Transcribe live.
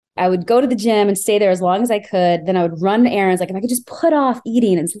I would go to the gym and stay there as long as I could. Then I would run errands. Like if I could just put off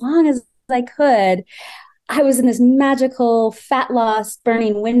eating as long as I could, I was in this magical fat loss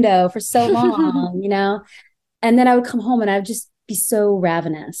burning window for so long. And then I would come home and I would just be so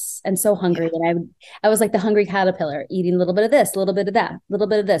ravenous and so hungry that I was like the hungry caterpillar eating a little bit of this, a little bit of that, a little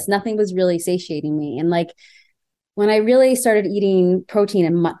bit of this. Nothing was really satiating me. And like when I really started eating protein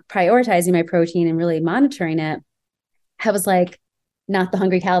and prioritizing my protein and really monitoring it, I was like not the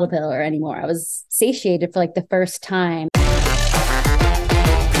hungry caterpillar anymore. I was satiated for like the first time.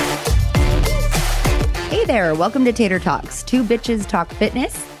 Hey there, welcome to Tater Talks. Two bitches talk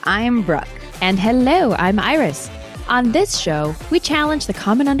fitness. I'm Brooke. And hello, I'm Iris. On this show, we challenge the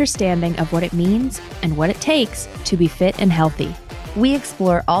common understanding of what it means and what it takes to be fit and healthy. We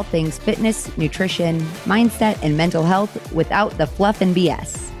explore all things fitness, nutrition, mindset, and mental health without the fluff and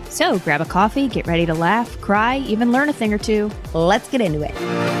BS. So grab a coffee, get ready to laugh, cry, even learn a thing or two. Let's get into it.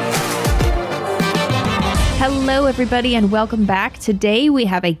 Hello, everybody, and welcome back. Today, we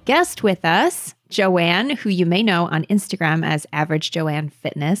have a guest with us, Joanne, who you may know on Instagram as Average Joanne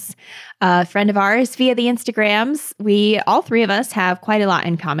Fitness. A friend of ours via the Instagrams. All three of us have quite a lot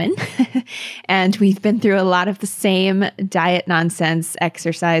in common. And we've been through a lot of the same diet nonsense,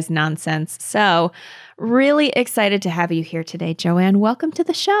 exercise nonsense. So really excited to have you here today, Joanne. Welcome to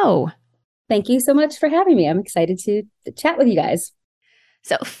the show. Thank you so much for having me. I'm excited to chat with you guys.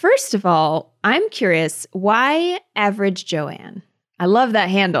 So first of all, I'm curious, why Average Joanne? I love that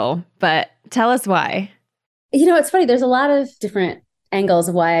handle, but tell us why. It's funny. There's a lot of different angles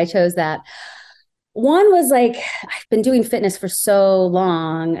of why I chose that. One was like, I've been doing fitness for so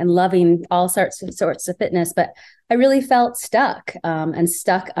long and loving all sorts of fitness, but I really felt stuck and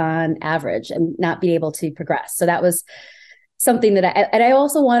stuck on average and not being able to progress. So that was something that I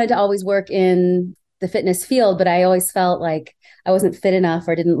also wanted to always work in the fitness field, but I always felt like I wasn't fit enough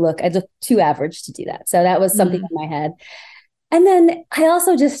or I looked too average to do that. So that was something in my head. And then I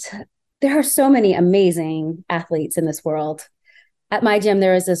also there are so many amazing athletes in this world. At my gym,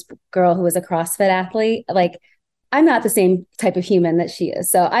 there was this girl who was a CrossFit athlete. Like, I'm not the same type of human that she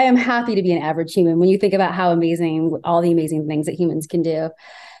is. So I am happy to be an average human when you think about how amazing, all the amazing things that humans can do.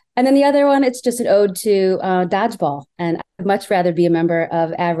 And then the other one, it's just an ode to dodgeball. And I'd much rather be a member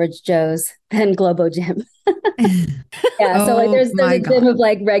of Average Joe's than Globo Gym. Yeah. So like there's a gym of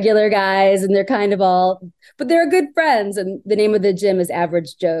like regular guys and they're kind of but they're good friends. And the name of the gym is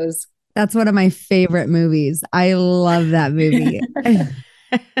Average Joe's. That's one of my favorite movies. I love that movie. But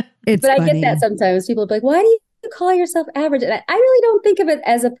funny. I get that sometimes. People are like, why do you call yourself average? And I really don't think of it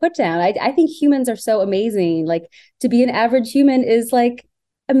as a put down. I think humans are so amazing. Like to be an average human is like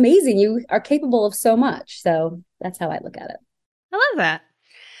amazing. You are capable of so much. So that's how I look at it. I love that.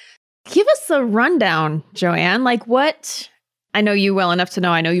 Give us a rundown, Joanne. Like I know you well enough to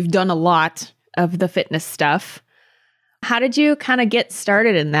know, I know you've done a lot of the fitness stuff. How did you kind of get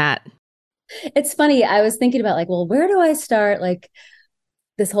started in that? It's funny. I was thinking about like, well, where do I start like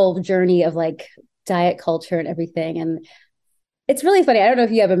this whole journey of like diet culture and everything? And it's really funny. I don't know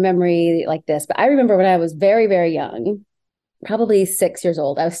if you have a memory like this, but I remember when I was very, very young, probably 6 years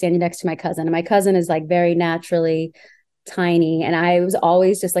old, I was standing next to my cousin, and my cousin is like very naturally tiny. And I was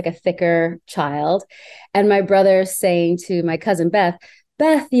always just like a thicker child. And my brother saying to my cousin, Beth,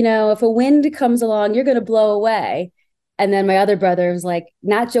 if a wind comes along, you're going to blow away. And then my other brother was like,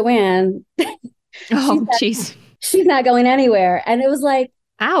 not Joanne. Oh, jeez. She's not going anywhere. And it was like,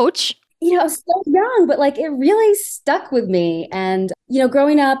 ouch. I was so young, but like it really stuck with me. And,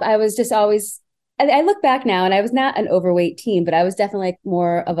 growing up, I was just always, I look back now and I was not an overweight teen, but I was definitely like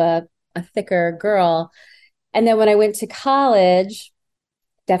more of a thicker girl. And then when I went to college,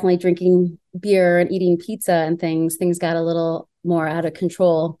 definitely drinking beer and eating pizza and things got a little more out of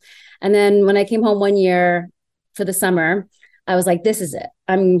control. And then when I came home one year for the summer, I was like, this is it.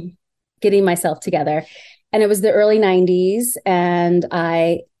 I'm getting myself together. And it was the early 90s. And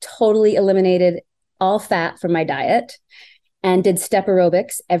I totally eliminated all fat from my diet and did step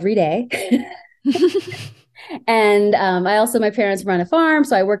aerobics every day. And my parents run a farm.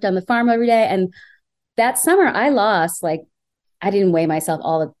 So I worked on the farm every day. And that summer I lost, like, I didn't weigh myself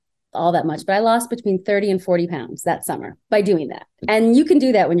all that much, but I lost between 30 and 40 pounds that summer by doing that. And you can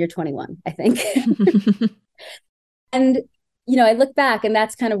do that when you're 21, I think. And, I look back and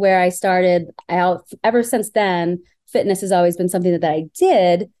that's kind of where I started. Ever since then, fitness has always been something that I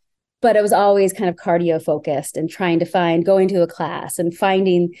did, but it was always kind of cardio focused and trying to going to a class and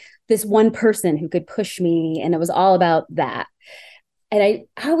finding this one person who could push me. And it was all about that. And I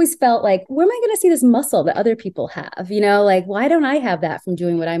always felt like, where am I going to see this muscle that other people have? Like, why don't I have that from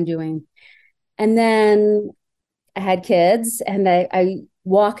doing what I'm doing? And then I had kids and I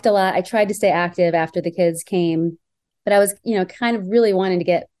walked a lot. I tried to stay active after the kids came, but I was, kind of really wanting to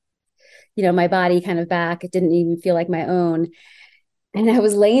get, my body kind of back. It didn't even feel like my own. And I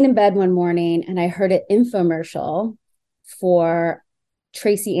was laying in bed one morning and I heard an infomercial for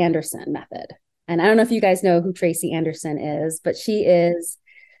Tracy Anderson method. And I don't know if you guys know who Tracy Anderson is, but she is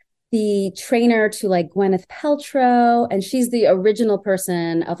the trainer to like Gwyneth Paltrow. And she's the original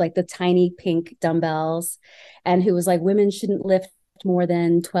person of like the tiny pink dumbbells and who was like, women shouldn't lift more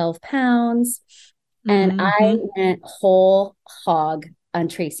than 12 pounds. And I went whole hog on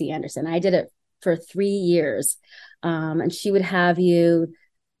Tracy Anderson. I did it for 3 years. And she would have you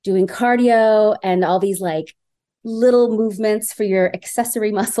doing cardio and all these like little movements for your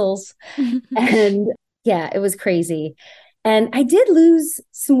accessory muscles. And yeah, it was crazy. And I did lose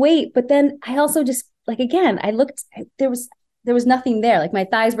some weight, but then I also just like, again, I looked, there was nothing there. Like my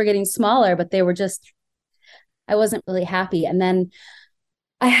thighs were getting smaller, but they were just, I wasn't really happy. And then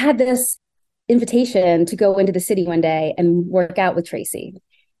I had this invitation to go into the city one day and work out with Tracy.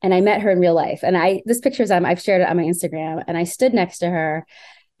 And I met her in real life. And this picture's I've shared it on my Instagram, and I stood next to her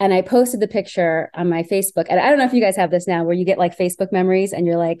and I posted the picture on my Facebook. And I don't know if you guys have this now where you get like Facebook memories and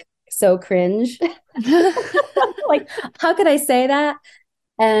you're like, so cringe. Like, how could I say that?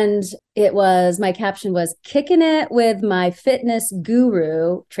 And my caption was kicking it with my fitness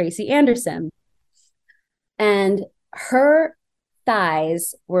guru, Tracy Anderson. And her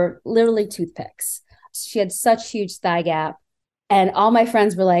thighs were literally toothpicks. She had such huge thigh gap. And all my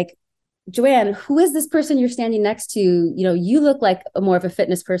friends were like, Joanne, who is this person you're standing next to? You look like more of a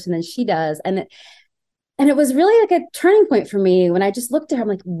fitness person than she does. And it was really like a turning point for me when I just looked at her. I'm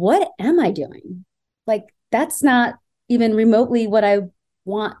like, what am I doing? Like, that's not even remotely what I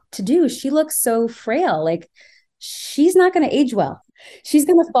want to do. She looks so frail. Like, she's not going to age well. She's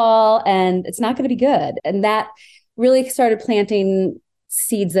going to fall and it's not going to be good. And that really started planting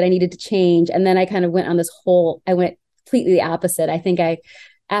seeds that I needed to change. And then I kind of went on I went completely the opposite. I think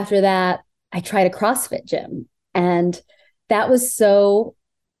after that, I tried a CrossFit gym. And that was so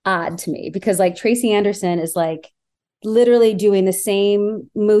odd to me because like Tracy Anderson is like literally doing the same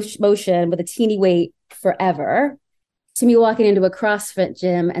motion with a teeny weight forever. To me, walking into a CrossFit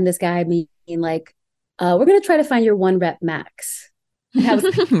gym and this guy being like, we're going to try to find your 1 rep max. And I was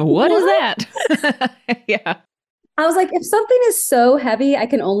like, what is that? Yeah. I was like, if something is so heavy, I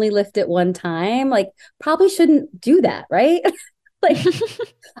can only lift it one time, like probably shouldn't do that. Right. Like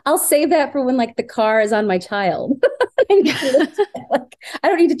I'll save that for when like the car is on my child. Like, I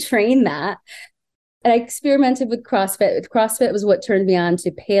don't need to train that. And I experimented with CrossFit. CrossFit was what turned me on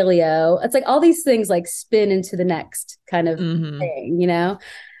to paleo. It's like all these things like spin into the next kind of thing,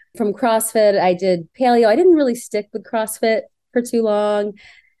 From CrossFit, I did paleo. I didn't really stick with CrossFit for too long.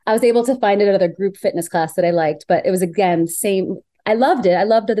 I was able to find another group fitness class that I liked, but it was again, same. I loved it. I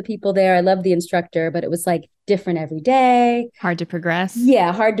loved other people there. I loved the instructor, but it was like different every day. Hard to progress.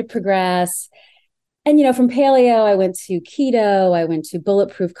 Yeah, hard to progress. And, from paleo, I went to keto, I went to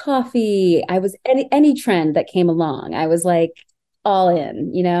bulletproof coffee. I was any trend that came along. I was like all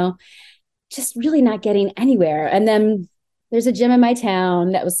in, just really not getting anywhere. And then there's a gym in my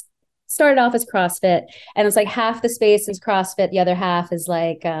town that started off as CrossFit. And it's like half the space is CrossFit. The other half is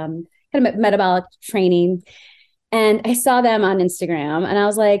like kind of metabolic training. And I saw them on Instagram and I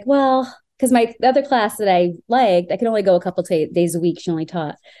was like, well, because the other class that I liked, I could only go a couple days a week. She only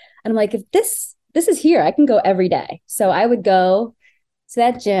taught. And I'm like, if this is here, I can go every day. So I would go to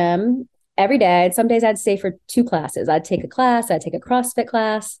that gym every day. And some days I'd stay for 2 classes. I'd take a class. I'd take a CrossFit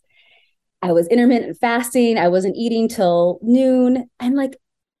class. I was intermittent fasting. I wasn't eating till noon. And like,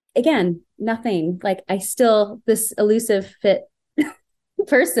 again, nothing. Like this elusive fit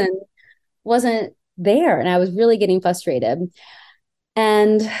person wasn't there. And I was really getting frustrated.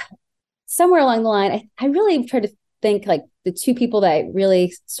 And somewhere along the line, I really tried to think like the 2 people that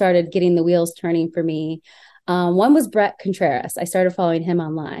really started getting the wheels turning for me. One was Brett Contreras. I started following him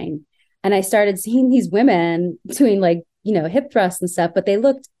online and I started seeing these women doing like, hip thrusts and stuff, but they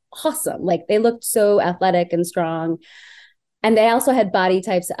looked awesome. Like they looked so athletic and strong. And they also had body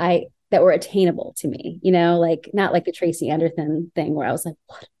types that were attainable to me, like not like the Tracy Anderson thing where I was like,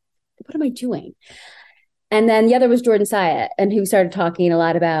 what am I doing? And then the other was Jordan Syatt, and who started talking a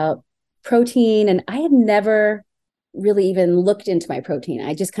lot about protein. And I had never really even looked into my protein.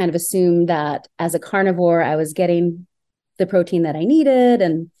 I just kind of assumed that as a carnivore, I was getting the protein that I needed.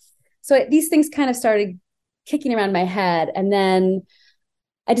 And so these things kind of started kicking around my head. And then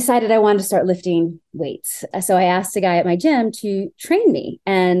I decided I wanted to start lifting weights. So I asked a guy at my gym to train me.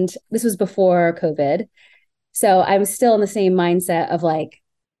 And this was before COVID. So I was still in the same mindset of like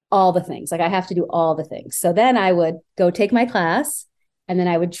all the things, like I have to do all the things. So then I would go take my class and then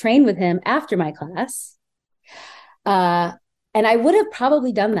I would train with him after my class. And I would have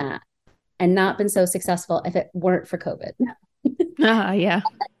probably done that and not been so successful if it weren't for COVID. Yeah.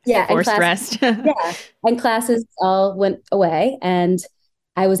 Yeah. Forced rest. Yeah. And classes all went away and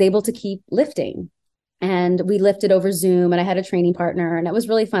I was able to keep lifting. And we lifted over Zoom and I had a training partner and it was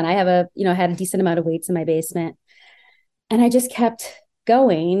really fun. I had a decent amount of weights in my basement and I just kept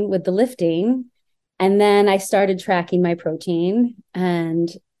going with the lifting. And then I started tracking my protein and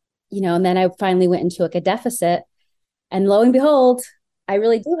then I finally went into like a deficit and lo and behold, I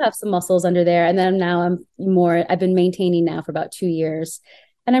really do have some muscles under there. And then now I've been maintaining now for about 2 years.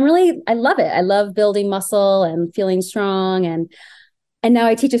 And I love it. I love building muscle and feeling strong. And now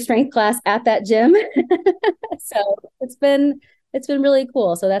I teach a strength class at that gym. So it's been really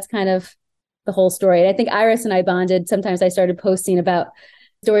cool. So that's kind of the whole story. And I think Iris and I bonded. Sometimes I started posting about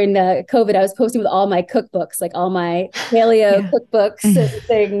during the COVID, I was posting with all my cookbooks, like all my paleo cookbooks and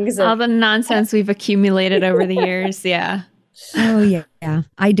things. All the nonsense we've accumulated over the years. Yeah. Oh, yeah.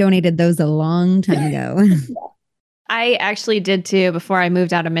 I donated those a long time ago. I actually did too. Before I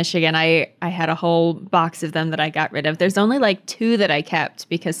moved out of Michigan, I had a whole box of them that I got rid of. There's only like 2 that I kept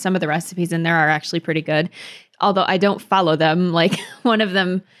because some of the recipes in there are actually pretty good. Although I don't follow them. Like one of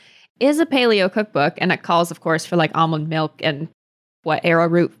them is a paleo cookbook and it calls, of course, for like almond milk and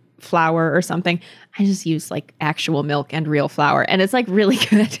arrowroot flour or something. I just use like actual milk and real flour and it's like really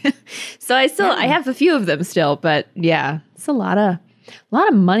good. So I have a few of them still, but yeah, it's a lot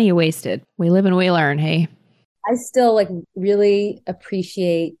of money wasted. We live and we learn. Hey, I still like really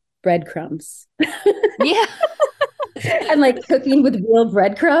appreciate breadcrumbs. Yeah. And like cooking with real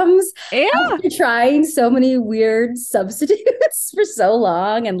breadcrumbs. Yeah. I've been trying so many weird substitutes for so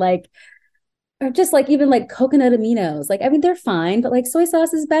long and like, or just like even like coconut aminos. Like, I mean, they're fine, but like soy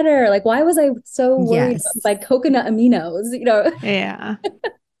sauce is better. Like, why was I so worried about like coconut aminos, Yeah.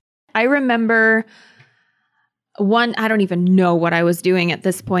 I remember I don't even know what I was doing at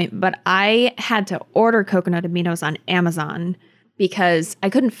this point, but I had to order coconut aminos on Amazon because I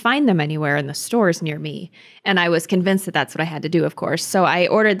couldn't find them anywhere in the stores near me. And I was convinced that that's what I had to do, of course. So I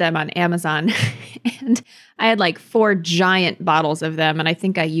ordered them on Amazon and I had like 4 giant bottles of them. And I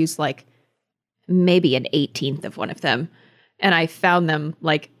think I used like maybe an 18th of one of them. And I found them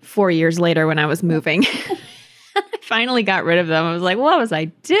like 4 years later when I was moving. I finally got rid of them. I was like, what was I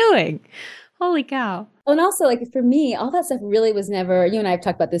doing? Holy cow. And also like for me, all that stuff really was never, you and I have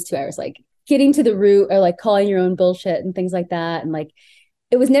talked about this too. I was like getting to the root or like calling your own bullshit and things like that. And like,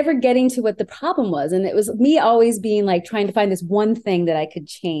 it was never getting to what the problem was. And it was me always being like trying to find this one thing that I could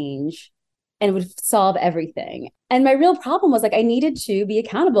change and it would solve everything. And my real problem was like, I needed to be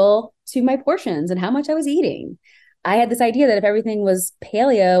accountable to my portions and how much I was eating. I had this idea that if everything was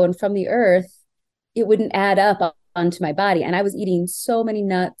paleo and from the earth, it wouldn't add up onto my body. And I was eating so many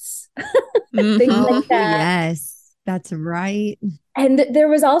nuts, things like that. Yes, that's right. And there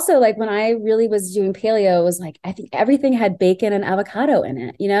was also like, when I really was doing paleo, it was like, I think everything had bacon and avocado in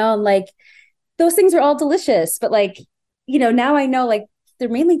it, like those things are all delicious, but like, now I know like they're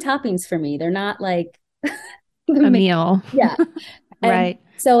mainly toppings for me. They're not like a meal. Yeah. Right.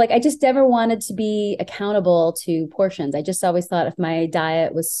 So like, I just never wanted to be accountable to portions. I just always thought if my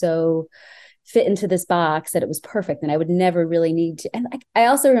diet was so fit into this box that it was perfect and I would never really need to. And I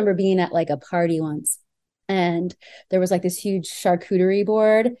also remember being at like a party once and there was like this huge charcuterie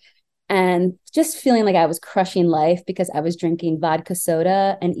board and just feeling like I was crushing life because I was drinking vodka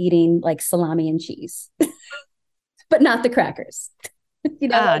soda and eating like salami and cheese, but not the crackers.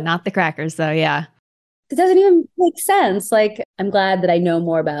 Not the crackers though. Yeah. It doesn't even make sense. Like, I'm glad that I know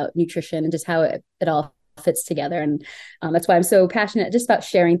more about nutrition and just how it all fits together. And that's why I'm so passionate just about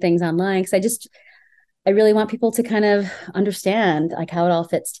sharing things online. Because I really want people to kind of understand like how it all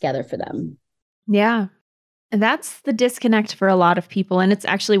fits together for them. Yeah. And that's the disconnect for a lot of people. And it's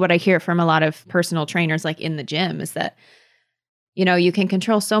actually what I hear from a lot of personal trainers, like in the gym, is that, you can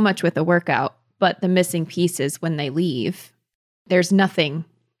control so much with a workout, but the missing piece is when they leave, there's nothing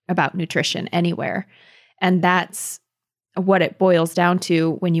about nutrition anywhere. And that's what it boils down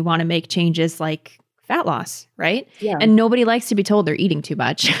to when you want to make changes like fat loss, right? Yeah. And nobody likes to be told they're eating too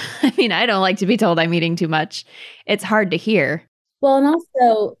much. I mean, I don't like to be told I'm eating too much. It's hard to hear. Well, and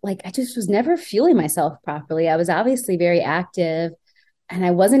also like, I just was never fueling myself properly. I was obviously very active and I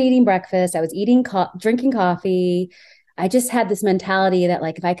wasn't eating breakfast. I was drinking coffee. I just had this mentality that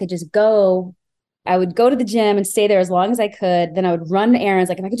like, if I could just go, I would go to the gym and stay there as long as I could. Then I would run errands.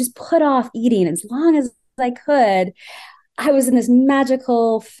 Like if I could just put off eating as long as I could, I was in this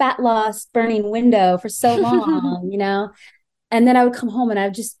magical fat loss burning window for so long, And then I would come home and I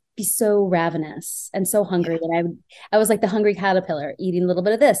would just be so ravenous and so hungry that I was like the hungry caterpillar, eating a little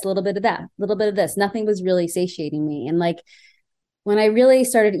bit of this, a little bit of that, a little bit of this. Nothing was really satiating me. And like when I really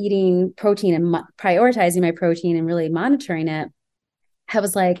started eating protein and prioritizing my protein and really monitoring it, I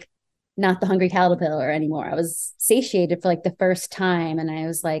was like not the hungry caterpillar anymore. I was satiated for like the first time. And I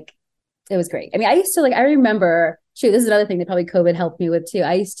was like, it was great. I mean, I used to like, I remember, this is another thing that probably COVID helped me with too.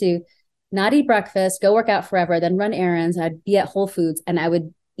 I used to not eat breakfast, go work out forever, then run errands. And I'd be at Whole Foods and I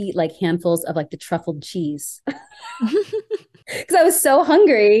would eat like handfuls of like the truffled cheese because I was so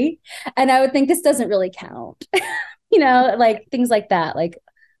hungry. And I would think this doesn't really count, like things like that, like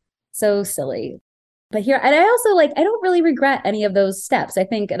so silly. But here, and I also like, I don't really regret any of those steps. I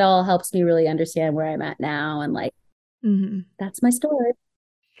think it all helps me really understand where I'm at now. And like, that's my story.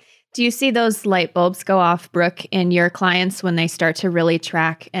 Do you see those light bulbs go off, Brooke, in your clients when they start to really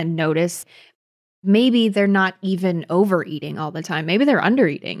track and notice maybe they're not even overeating all the time? Maybe they're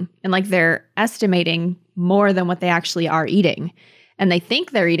undereating and like they're estimating more than what they actually are eating. And they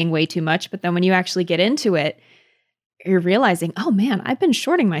think they're eating way too much. But then when you actually get into it, you're realizing, oh man, I've been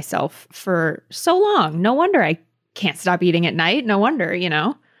shorting myself for so long. No wonder I can't stop eating at night. No wonder,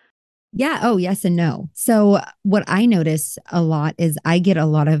 Yeah. Oh, yes and no. So what I notice a lot is I get a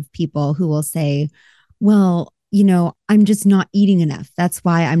lot of people who will say, well, I'm just not eating enough. That's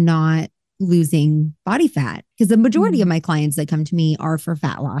why I'm not losing body fat. Because the majority of my clients that come to me are for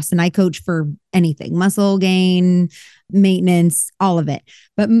fat loss. And I coach for anything, muscle gain, maintenance, all of it.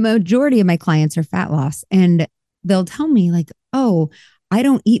 But majority of my clients are fat loss. And they'll tell me like, oh, I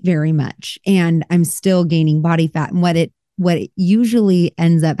don't eat very much and I'm still gaining body fat. And what it usually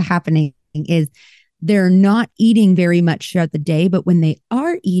ends up happening is they're not eating very much throughout the day, but when they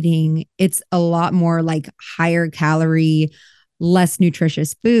are eating, it's a lot more like higher calorie, less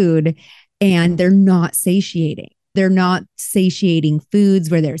nutritious food, and they're not satiating. They're not satiating foods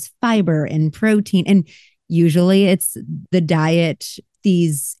where there's fiber and protein. And usually it's the diet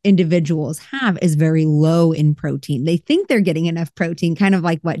these individuals have is very low in protein. They think they're getting enough protein, kind of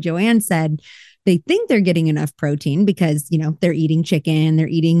like what Joanne said. They think they're getting enough protein because, they're eating chicken, they're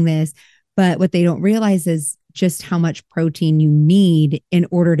eating this. But what they don't realize is just how much protein you need in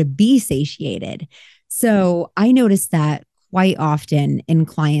order to be satiated. So I notice that quite often in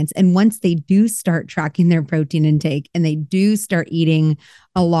clients. And once they do start tracking their protein intake and they do start eating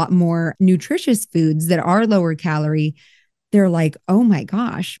a lot more nutritious foods that are lower calorie, they're like, oh my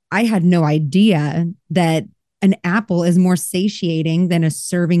gosh, I had no idea that an apple is more satiating than a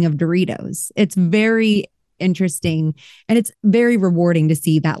serving of Doritos. It's very interesting. And it's very rewarding to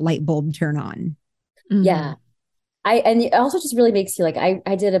see that light bulb turn on. Yeah. And it also just really makes you like,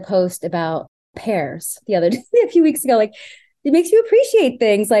 I did a post about pears the other day, a few weeks ago. Like it makes you appreciate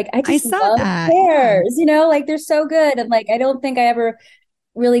things. Like I saw love that. Pears, like they're so good. And like, I don't think I ever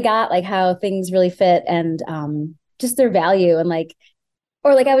really got like how things really fit and, just their value and like,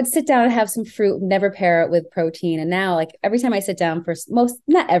 or like I would sit down and have some fruit, never pair it with protein. And now like every time I sit down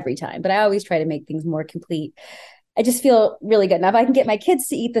not every time, but I always try to make things more complete. I just feel really good. Now, if I can get my kids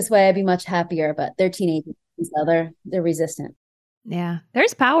to eat this way, I'd be much happier, but they're teenagers, so they're resistant. Yeah,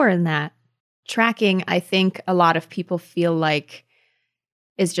 there's power in that. Tracking, I think a lot of people feel like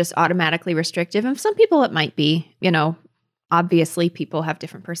is just automatically restrictive. And some people it might be, obviously people have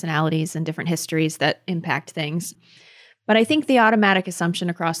different personalities and different histories that impact things. But I think the automatic assumption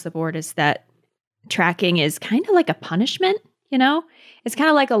across the board is that tracking is kind of like a punishment, It's kind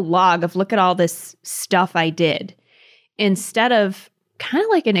of like a log of look at all this stuff I did instead of kind of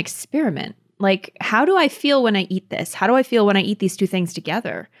like an experiment. Like, how do I feel when I eat this? How do I feel when I eat these two things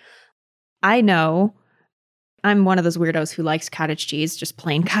together? I know I'm one of those weirdos who likes cottage cheese, just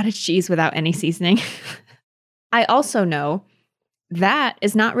plain cottage cheese without any seasoning. I also know that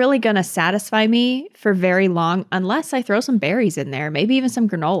is not really going to satisfy me for very long unless I throw some berries in there, maybe even some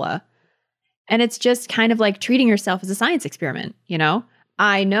granola. And it's just kind of like treating yourself as a science experiment,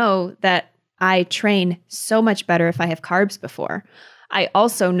 I know that I train so much better if I have carbs before. I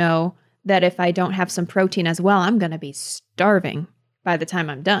also know that if I don't have some protein as well, I'm going to be starving by the time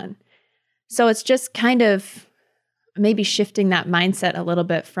I'm done. So it's just kind of maybe shifting that mindset a little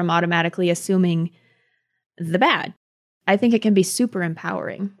bit from automatically assuming the bad. I think it can be super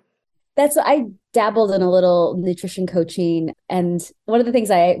empowering. I dabbled in a little nutrition coaching. And one of the things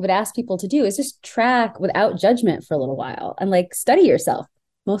I would ask people to do is just track without judgment for a little while and like study yourself.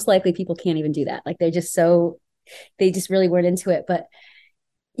 Most likely people can't even do that. Like they just really weren't into it, but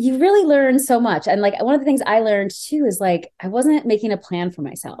you really learn so much. And like one of the things I learned too is like, I wasn't making a plan for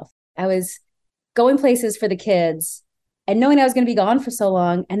myself. I was going places for the kids and knowing I was going to be gone for so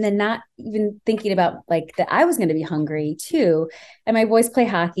long, and then not even thinking about like that I was going to be hungry too. And my boys play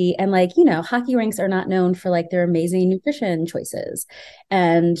hockey, and like, hockey rinks are not known for like their amazing nutrition choices.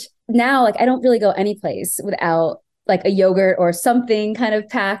 And now like I don't really go any place without like a yogurt or something kind of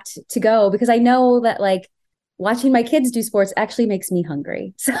packed to go, because I know that like watching my kids do sports actually makes me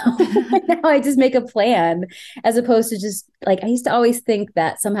hungry. So now I just make a plan, as opposed to just like, I used to always think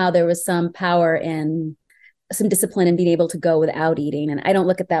that somehow there was some power in some discipline in being able to go without eating. And I don't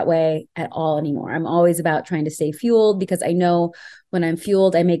look at that way at all anymore. I'm always about trying to stay fueled, because I know when I'm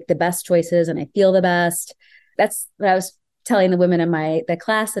fueled, I make the best choices and I feel the best. That's what I was telling the women in the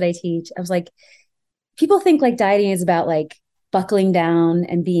class that I teach. I was like, people think like dieting is about like buckling down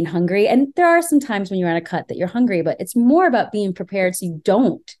and being hungry. And there are some times when you're on a cut that you're hungry, but it's more about being prepared so you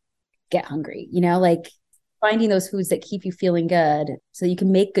don't get hungry, like finding those foods that keep you feeling good so you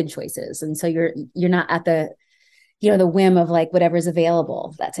can make good choices. And so you're not at the, the whim of like whatever's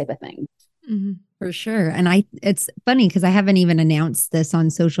available, that type of thing. Mm-hmm. For sure. And it's funny because I haven't even announced this on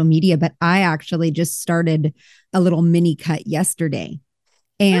social media, but I actually just started a little mini cut yesterday.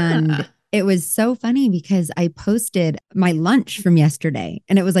 And it was so funny because I posted my lunch from yesterday,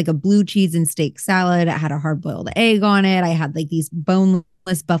 and it was like a blue cheese and steak salad. I had a hard boiled egg on it. I had like these boneless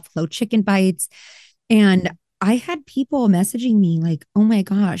buffalo chicken bites. And I had people messaging me like, oh my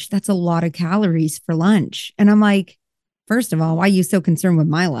gosh, that's a lot of calories for lunch. And I'm like, first of all, why are you so concerned with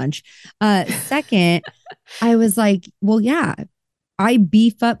my lunch? Second, I was like, well, yeah, I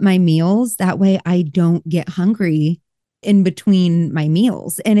beef up my meals. That way I don't get hungry in between my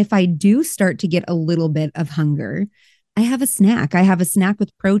meals. And if I do start to get a little bit of hunger, I have a snack. I have a snack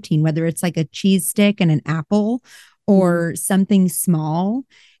with protein, whether it's like a cheese stick and an apple or something small.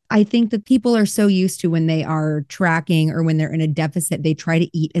 I think that people are so used to when they are tracking or when they're in a deficit, they try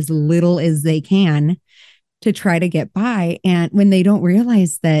to eat as little as they can to try to get by. And when they don't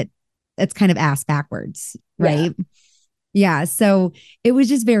realize that it's kind of ass backwards, right? Yeah. So it was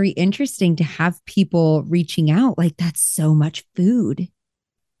just very interesting to have people reaching out like, that's so much food.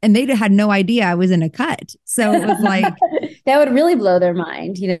 And they had no idea I was in a cut. So it was like, that would really blow their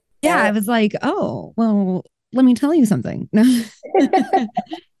mind, Yeah. I was like, oh, well, let me tell you something.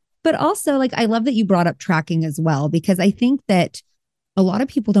 But also, like, I love that you brought up tracking as well, because I think that a lot of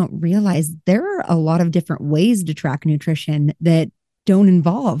people don't realize there are a lot of different ways to track nutrition that don't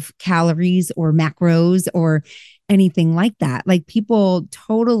involve calories or macros or anything like that. Like, people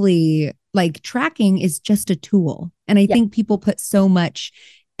totally like tracking is just a tool. And I think people put so much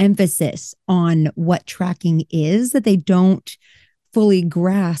emphasis on what tracking is that they don't fully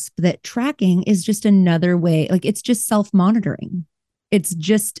grasp that tracking is just another way. Like, it's just self-monitoring. It's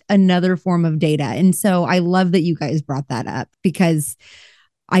just another form of data. And so I love that you guys brought that up, because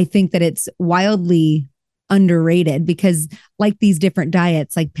I think that it's wildly underrated, because like these different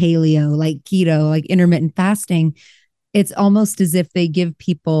diets, like paleo, like keto, like intermittent fasting, it's almost as if they give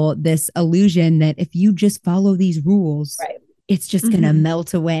people this illusion that if you just follow these rules, it's just going to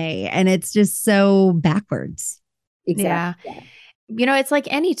melt away. And it's just so backwards. Exactly. Yeah. It's like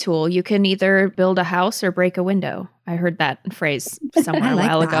any tool. You can either build a house or break a window. I heard that phrase somewhere a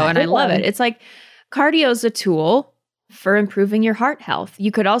while ago, and I love it. It's like cardio is a tool for improving your heart health.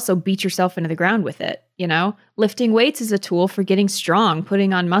 You could also beat yourself into the ground with it. Lifting weights is a tool for getting strong,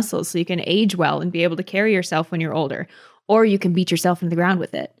 putting on muscles so you can age well and be able to carry yourself when you're older, or you can beat yourself into the ground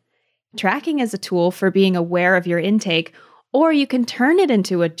with it. Tracking is a tool for being aware of your intake, or you can turn it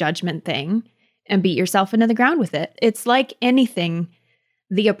into a judgment thing and beat yourself into the ground with it. It's like anything,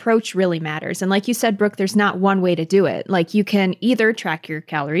 the approach really matters. And like you said, Brooke, there's not one way to do it. Like, you can either track your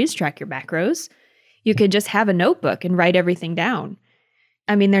calories, track your macros. You could just have a notebook and write everything down.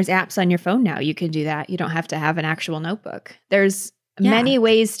 I mean, there's apps on your phone now. You can do that. You don't have to have an actual notebook. There's many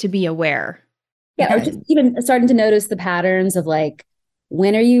ways to be aware. Yeah. Or just even starting to notice the patterns of like,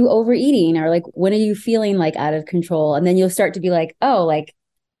 when are you overeating, or like, when are you feeling like out of control? And then you'll start to be like, oh, like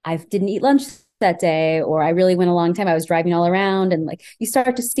I didn't eat lunch that day, or I really went a long time. I was driving all around, and like you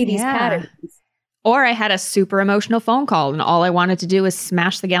start to see these patterns. Or I had a super emotional phone call and all I wanted to do was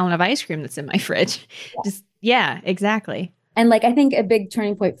smash the gallon of ice cream that's in my fridge. Exactly. And like, I think a big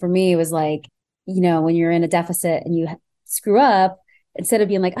turning point for me was like, when you're in a deficit and you screw up, instead of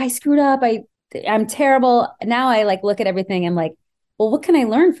being like, I screwed up, I'm terrible. Now I like look at everything and like, well, what can I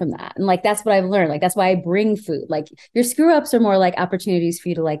learn from that? And like, that's what I've learned. Like, that's why I bring food. Like, your screw ups are more like opportunities for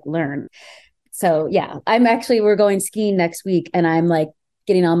you to like learn. So yeah, we're going skiing next week, and I'm like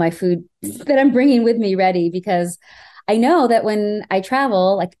getting all my food that I'm bringing with me ready, because I know that when I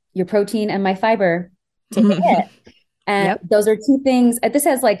travel, like your protein and my fiber take a hit. And Yep. those are two things. This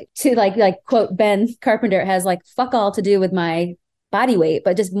has like to like quote Ben Carpenter, it has like fuck all to do with my body weight,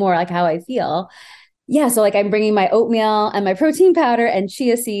 but just more like how I feel. Yeah. So like I'm bringing my oatmeal and my protein powder and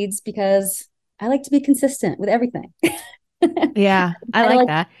chia seeds because I like to be consistent with everything. Yeah, I I like like,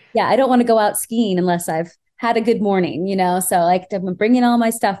 that. yeah, I don't want to go out skiing unless I've had a good morning, you know? So like I'm bringing all my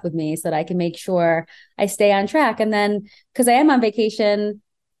stuff with me so that I can make sure I stay on track. And then because I am on vacation,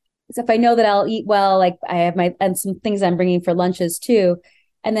 so if I know that I'll eat well, like I have and some things I'm bringing for lunches too.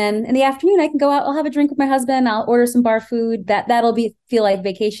 And then in the afternoon, I can go out, I'll have a drink with my husband. I'll order some bar food that'll feel like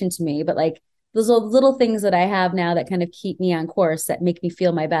vacation to me. But like those little things that I have now that kind of keep me on course that make me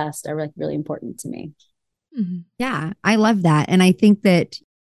feel my best are like really important to me. Mm-hmm. Yeah, I love that. And I think that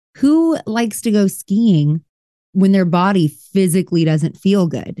who likes to go skiing when their body physically doesn't feel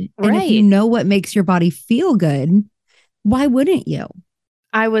good? Right. And if you know what makes your body feel good, why wouldn't you?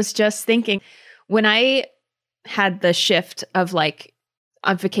 I was just thinking when I had the shift of like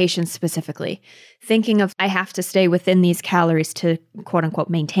on vacation specifically, thinking of I have to stay within these calories to quote unquote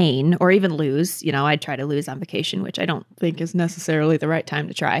maintain or even lose. You know, I'd try to lose on vacation, which I don't think is necessarily the right time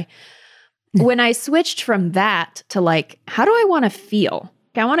to try. When I switched from that to like, how do I want to feel?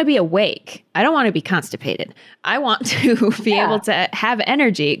 I want to be awake. I don't want to be constipated. I want to be able to have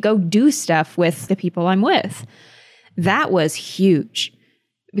energy, go do stuff with the people I'm with. That was huge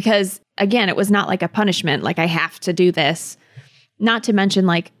because, again, it was not like a punishment, like I have to do this. Not to mention,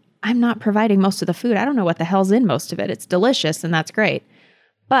 like, I'm not providing most of the food. I don't know what the hell's in most of it. It's delicious and that's great.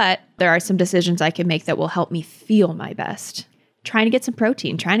 But there are some decisions I can make that will help me feel my best. Trying to get some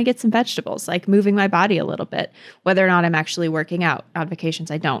protein, trying to get some vegetables, like moving my body a little bit, whether or not I'm actually working out. On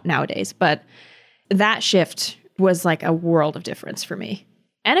vacations, I don't nowadays, but that shift was like a world of difference for me.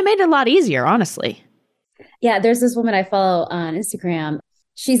 And it made it a lot easier, honestly. Yeah, there's this woman I follow on Instagram.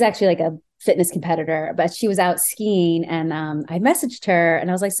 She's actually like a fitness competitor, but she was out skiing and I messaged her and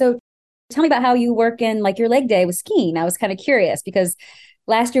I was like, so tell me about how you work in like your leg day with skiing. I was kind of curious because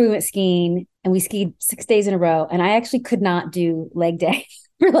last year we went skiing and we skied 6 days in a row and I actually could not do leg day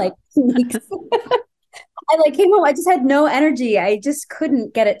for like 2 weeks. I like came home, I just had no energy. I just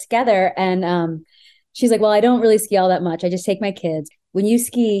couldn't get it together. And she's like, well, I don't really ski all that much. I just take my kids. When you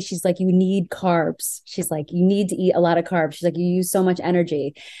ski, she's like, you need carbs. She's like, you need to eat a lot of carbs. She's like, you use so much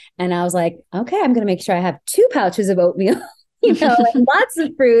energy. And I was like, okay, I'm going to make sure I have 2 pouches of oatmeal, you know, and lots of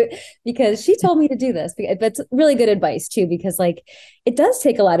fruit because she told me to do this. But it's really good advice too, because like, it does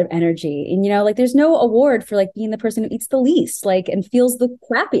take a lot of energy and, you know, like there's no award for like being the person who eats the least, like, and feels the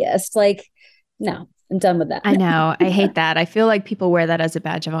crappiest. Like, no, I'm done with that. I know. I hate that. I feel like people wear that as a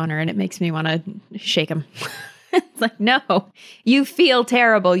badge of honor and it makes me want to shake them. It's like, no, you feel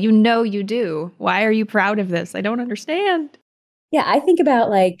terrible. You know you do. Why are you proud of this? I don't understand. Yeah, I think about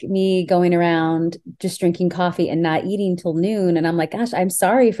like me going around just drinking coffee and not eating till noon. And I'm like, gosh, I'm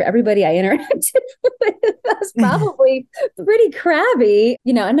sorry for everybody I interacted with. That's probably pretty crabby,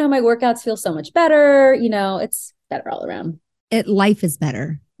 you know, and now my workouts feel so much better. You know, it's better all around. Life is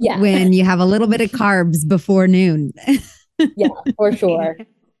better Yeah. when you have a little bit of carbs before noon. Yeah, for sure.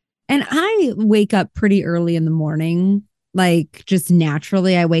 And I wake up pretty early in the morning, like just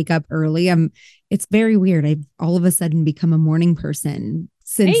naturally. I wake up early. It's very weird. I've all of a sudden become a morning person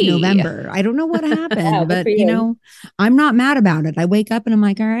since November. I don't know what happened, Wow, but you know, I'm not mad about it. I wake up and I'm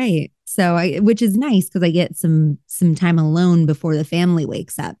like, all right. So which is nice because I get some time alone before the family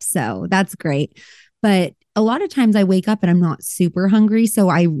wakes up. So that's great. But a lot of times I wake up and I'm not super hungry. So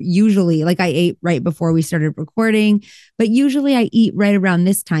I usually, like I ate right before we started recording, but usually I eat right around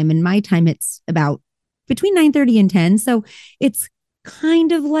this time. And my time, it's about between 9:30 and 10. So it's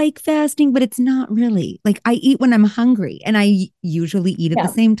kind of like fasting, but it's not really. Like I eat when I'm hungry and I usually eat at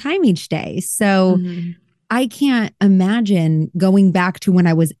the same time each day. So I can't imagine going back to when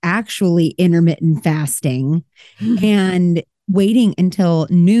I was actually intermittent fasting and waiting until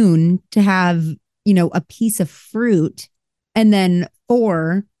noon to have, you know, a piece of fruit and then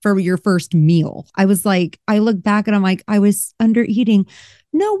 4 for your first meal. I was like, I look back and I'm like, I was under eating.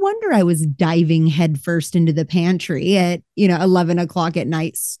 No wonder I was diving headfirst into the pantry at, 11 o'clock at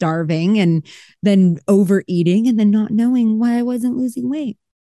night, starving and then overeating and then not knowing why I wasn't losing weight.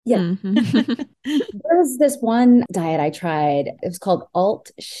 Yeah. There was this one diet I tried. It was called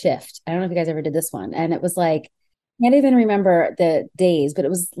Alt Shift. I don't know if you guys ever did this one. And it was like, I can't even remember the days, but it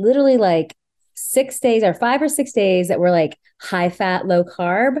was literally like 6 days or 5 or 6 days that were like high fat, low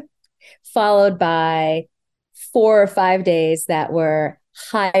carb, followed by 4 or 5 days that were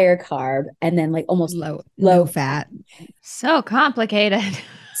higher carb and then like almost low fat. So complicated.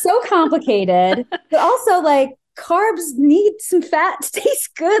 So complicated, but also like carbs need some fat to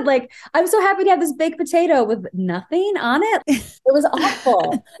taste good. Like, I'm so happy to have this baked potato with nothing on it. It was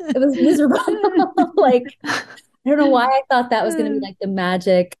awful. It was miserable. Like, I don't know why I thought that was going to be like the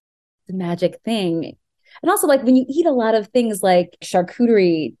magic thing. And also, like, when you eat a lot of things like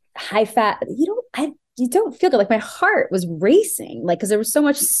charcuterie, high fat, you don't feel good. Like, my heart was racing, like, because there was so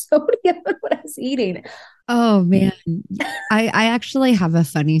much sodium in what I was eating. Oh man. I actually have a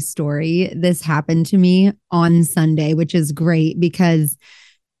funny story. This happened to me on Sunday, which is great because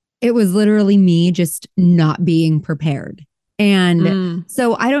it was literally me just not being prepared. And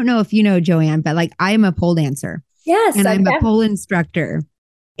so I don't know if you know, Joanne, but like I am a pole dancer. Yes. And I'm a pole instructor.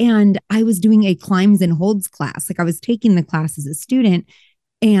 And I was doing a climbs and holds class. Like I was taking the class as a student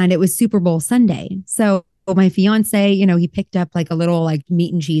and it was Super Bowl Sunday. So my fiance, he picked up like a little like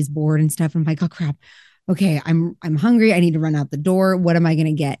meat and cheese board and stuff. I'm like, oh crap. Okay, I'm hungry. I need to run out the door. What am I going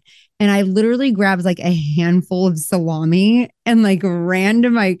to get? And I literally grabbed like a handful of salami and like ran to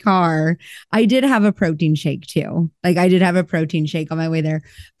my car. I did have a protein shake too. Like I did have a protein shake on my way there,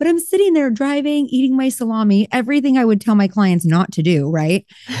 but I'm sitting there driving, eating my salami, everything I would tell my clients not to do. Right.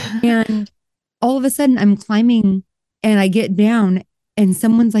 And all of a sudden I'm climbing and I get down and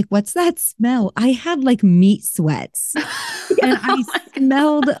someone's like, what's that smell? I had like meat sweats and I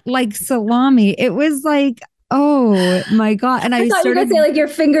smelled like salami. It was like, oh my God. And I thought you were going to say like your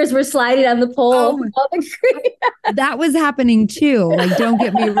fingers were sliding on the pole. That was happening too. Like, don't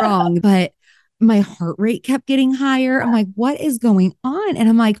get me wrong, but my heart rate kept getting higher. I'm like, what is going on? And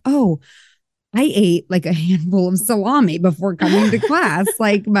I'm like, oh, I ate like a handful of salami before coming to class.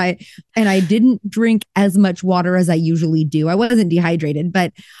 And I didn't drink as much water as I usually do. I wasn't dehydrated,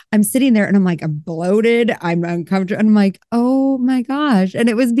 but I'm sitting there and I'm like, I'm bloated. I'm uncomfortable. And I'm like, oh my gosh. And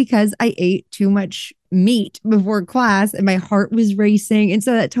it was because I ate too much meat before class and my heart was racing. And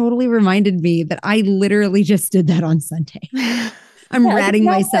so that totally reminded me that I literally just did that on Sunday. I'm ratting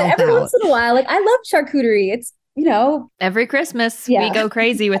myself every out. once in a while. Like I love charcuterie. It's, every Christmas we go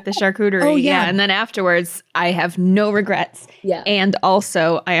crazy with the charcuterie. Oh, yeah. And then afterwards I have no regrets. Yeah. And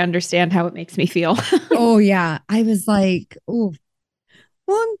also I understand how it makes me feel. Oh yeah. I was like, oh,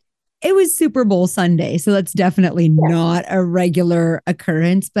 well, it was Super Bowl Sunday. So that's definitely not a regular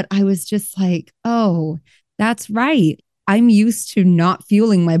occurrence. But I was just like, oh, that's right. I'm used to not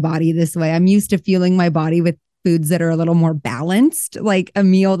fueling my body this way. I'm used to fueling my body with foods that are a little more balanced, like a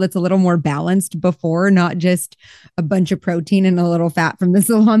meal that's a little more balanced before, not just a bunch of protein and a little fat from the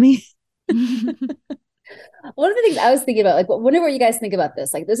salami. One of the things I was thinking about, like, whenever you guys think about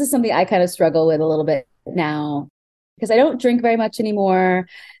this, like, this is something I kind of struggle with a little bit now because I don't drink very much anymore.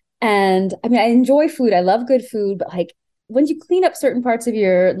 And I mean, I enjoy food. I love good food, but like, when you clean up certain parts of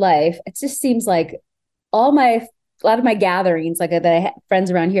your life, it just seems like a lot of my gatherings, like that I have friends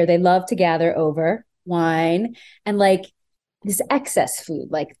around here, they love to gather over wine and like this excess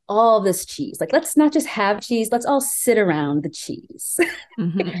food, like all this cheese. Like, let's not just have cheese. Let's all sit around the cheese.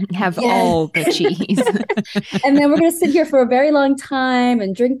 Have all the cheese. And then we're going to sit here for a very long time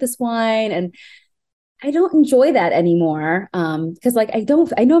and drink this wine. And I don't enjoy that anymore. Because like, I know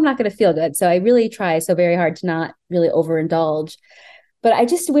I'm not going to feel good. So I really try so very hard to not really overindulge. But I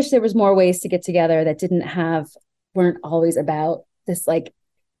just wish there was more ways to get together that weren't always about this like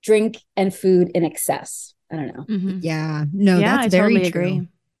drink and food in excess. I don't know. Mm-hmm. Yeah, no, that's very totally true. Agree.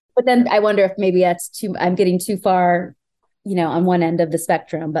 But then I wonder if maybe I'm getting too far, on one end of the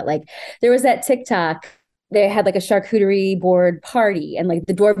spectrum. But like there was that TikTok, they had like a charcuterie board party and like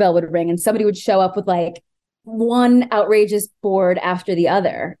the doorbell would ring and somebody would show up with like one outrageous board after the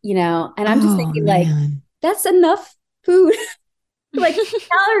other, and I'm just thinking like, that's enough food, like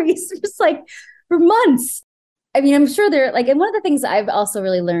calories, just like for months. I mean, I'm sure they're like, and one of the things I've also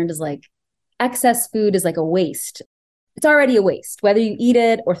really learned is like excess food is like a waste. It's already a waste, whether you eat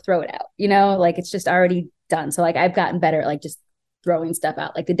it or throw it out, like it's just already done. So like I've gotten better at like just throwing stuff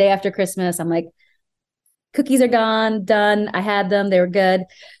out. Like the day after Christmas, I'm like, cookies are gone, done. I had them, they were good.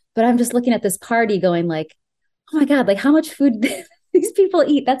 But I'm just looking at this party going like, oh my God, like how much food these people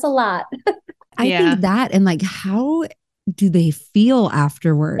eat? That's a lot. I think that, and like, how do they feel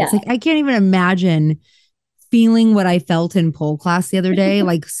afterwards? Like, I can't even imagine feeling what I felt in pole class the other day,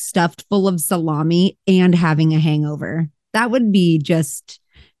 like stuffed full of salami and having a hangover. That would be just,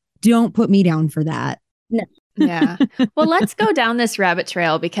 don't put me down for that. No. Yeah. Well, let's go down this rabbit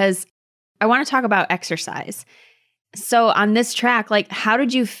trail because I want to talk about exercise. So on this track, like, how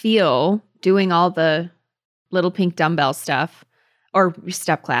did you feel doing all the little pink dumbbell stuff or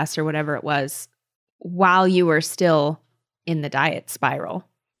step class or whatever it was while you were still in the diet spiral?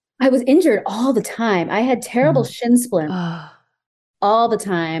 I was injured all the time. I had terrible shin splints. all the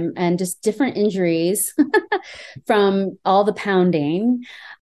time and just different injuries from all the pounding.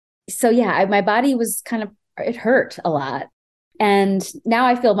 So yeah, my body was it hurt a lot. And now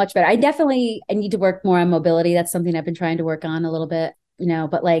I feel much better. I need to work more on mobility. That's something I've been trying to work on a little bit,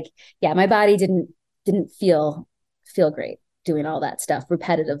 but like, yeah, my body didn't feel great doing all that stuff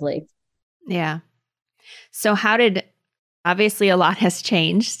repetitively. Yeah. So obviously a lot has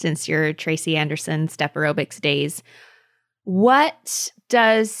changed since your Tracy Anderson step aerobics days. What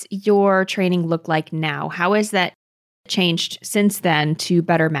does your training look like now? How has that changed since then to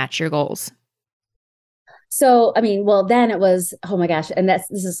better match your goals? So, I mean, well, then it was, oh my gosh. And this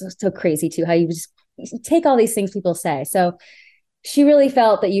is so crazy too, how you just take all these things people say. So she really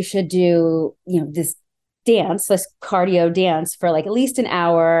felt that you should do, this cardio dance for like at least an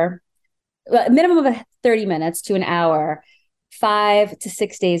hour, a minimum of 30 minutes to an hour, 5 to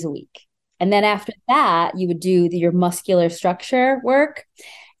 6 days a week. And then after that, you would do your muscular structure work,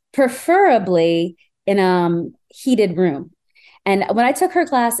 preferably in a heated room. And when I took her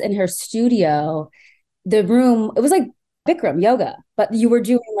class in her studio, the room, it was like Bikram yoga, but you were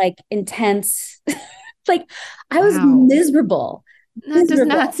doing like intense, like I was miserable. That does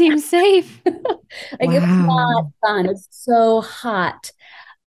not seem safe. It was not fun. It was so hot.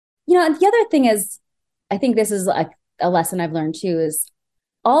 And the other thing is, I think this is like a lesson I've learned too, is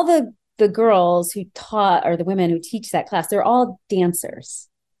all the girls who taught, or the women who teach that class, they're all dancers.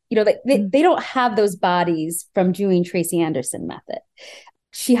 They don't have those bodies from doing Tracy Anderson method.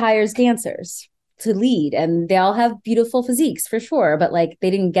 She hires dancers to lead, and they all have beautiful physiques for sure, but like they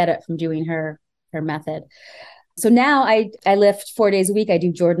didn't get it from doing her method. So now I lift 4 days a week. I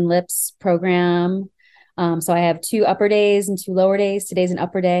do Jordan Lips program. So I have 2 upper days and 2 lower days. Today's an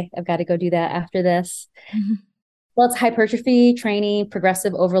upper day. I've got to go do that after this. Mm-hmm. Well, it's hypertrophy training,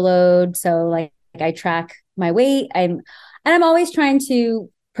 progressive overload. So like I track my weight. I'm always trying to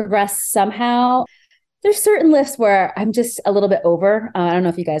progress somehow. There's certain lifts where I'm just a little bit over. I don't know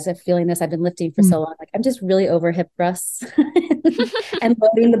if you guys are feeling this. I've been lifting for so long. Like I'm just really over hip thrusts and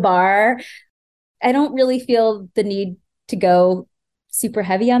loading the bar. I don't really feel the need to go super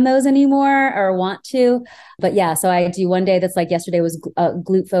heavy on those anymore, or want to. But yeah, so I do one day that's like, yesterday was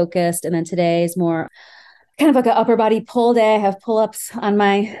glute focused. And then today is more kind of like an upper body pull day. I have pull-ups on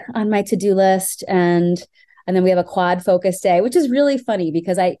my to-do list. And then we have a quad focus day, which is really funny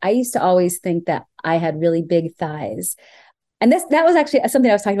because I used to always think that I had really big thighs. And that was actually something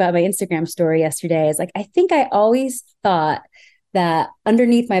I was talking about in my Instagram story yesterday, is like, I think I always thought that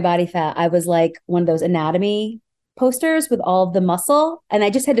underneath my body fat, I was like one of those anatomy posters with all of the muscle. And I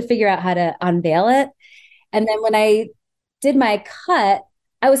just had to figure out how to unveil it. And then when I did my cut,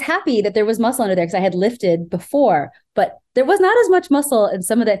 I was happy that there was muscle under there because I had lifted before, but there was not as much muscle in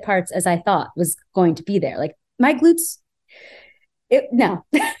some of the parts as I thought was going to be there. Like my glutes, no.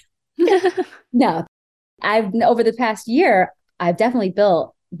 No. Over the past year, I've definitely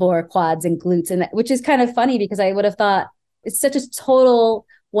built more quads and glutes, and which is kind of funny because I would have thought it's such a total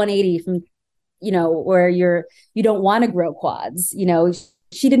 180 from, where you don't want to grow quads.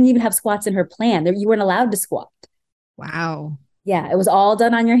 She didn't even have squats in her plan. You weren't allowed to squat. Wow. Yeah, it was all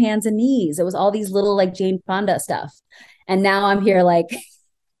done on your hands and knees. It was all these little like Jane Fonda stuff. And now I'm here like,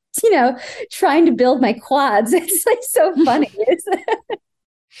 trying to build my quads. It's like so funny.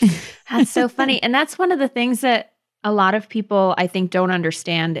 That's so funny. And that's one of the things that a lot of people, I think, don't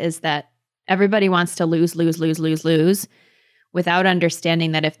understand, is that everybody wants to lose without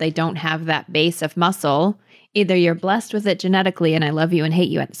understanding that if they don't have that base of muscle, either you're blessed with it genetically and I love you and hate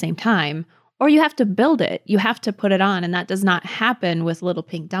you at the same time, or you have to build it. You have to put it on. And that does not happen with little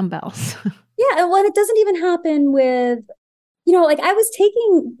pink dumbbells. Yeah. Well, it doesn't even happen with, like I was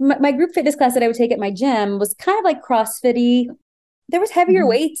taking my group fitness class that I would take at my gym was kind of like CrossFit-y. There was heavier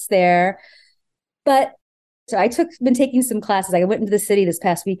weights there, but so been taking some classes. I went into the city this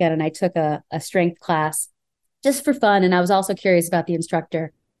past weekend and I took a strength class just for fun. And I was also curious about the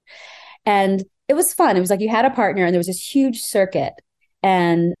instructor, and it was fun. It was like you had a partner and there was this huge circuit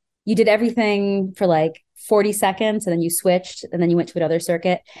and you did everything for like 40 seconds and then you switched and then you went to another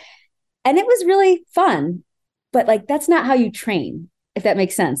circuit. And it was really fun, but like, that's not how you train, if that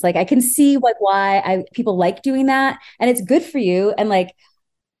makes sense. Like I can see like why people like doing that, and it's good for you. And like,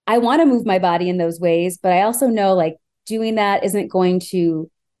 I want to move my body in those ways, but I also know like doing that it's not going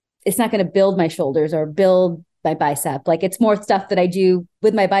to build my shoulders or build my bicep. Like it's more stuff that I do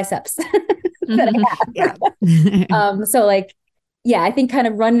with my biceps that I have. Yeah. So like, yeah, I think kind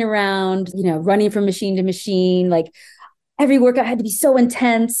of running around, running from machine to machine, like every workout had to be so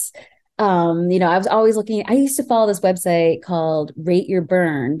intense. I was always I used to follow this website called Rate Your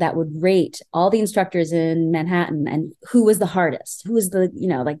Burn that would rate all the instructors in Manhattan and who was the hardest, who was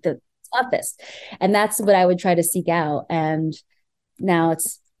like the toughest. And that's what I would try to seek out. And now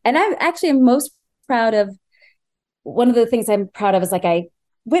and I actually am most proud of, one of the things I'm proud of is like, I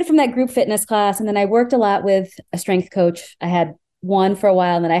went from that group fitness class and then I worked a lot with a strength coach. I had one for a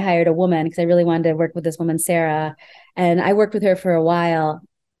while and then I hired a woman because I really wanted to work with this woman, Sarah. And I worked with her for a while.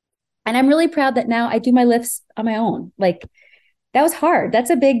 And I'm really proud that now I do my lifts on my own. Like that was hard.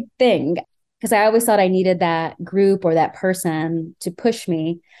 That's a big thing because I always thought I needed that group or that person to push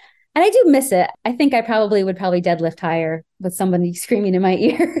me. And I do miss it. I think I would deadlift higher with somebody screaming in my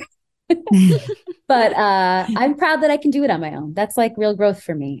ear. But I'm proud that I can do it on my own. That's like real growth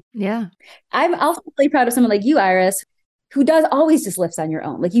for me. Yeah. I'm also really proud of someone like you, Iris, who does always just lifts on your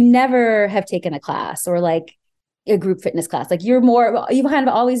own. Like you never have taken a class or like a group fitness class. Like you've kind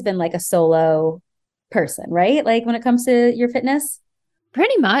of always been like a solo person, right? Like when it comes to your fitness?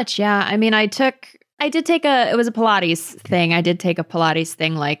 Pretty much. Yeah. I mean, it was a Pilates thing. I did take a Pilates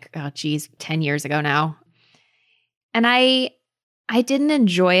thing 10 years ago now. And I didn't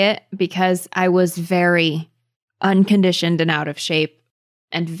enjoy it because I was very unconditioned and out of shape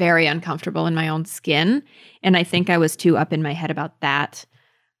and very uncomfortable in my own skin. And I think I was too up in my head about that.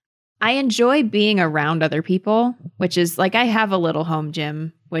 I enjoy being around other people, which is like I have a little home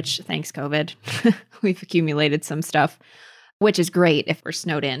gym, which thanks COVID, we've accumulated some stuff, which is great if we're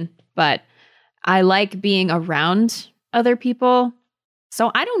snowed in. But I like being around other people.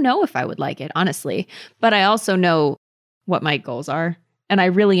 So I don't know if I would like it, honestly. But I also know what my goals are. And I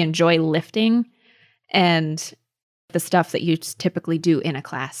really enjoy lifting and the stuff that you typically do in a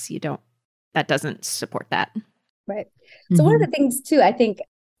class. That doesn't support that. Right. So one of the things too, I think,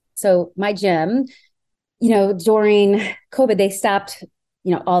 so my gym, during COVID, they stopped,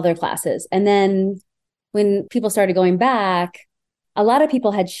 all their classes. And then when people started going back, a lot of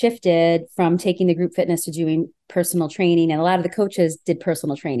people had shifted from taking the group fitness to doing personal training. And a lot of the coaches did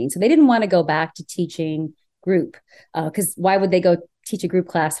personal training. So they didn't want to go back to teaching group because why would they go teach a group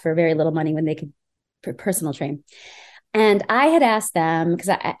class for very little money when they could personal train? And I had asked them because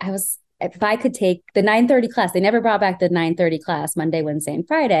I was, if I could take the 9:30 class. They never brought back the 9:30 class Monday, Wednesday, and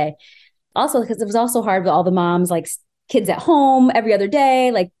Friday. Also, because it was also hard with all the moms, like kids at home every other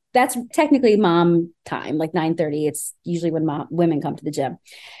day. Like that's technically mom time, like 9:30. It's usually when women come to the gym.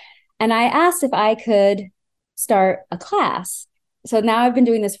 And I asked if I could start a class. So now I've been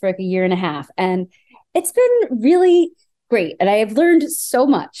doing this for like a year and a half, and it's been really great. And I have learned so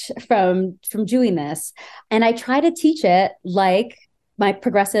much from doing this. And I try to teach it like my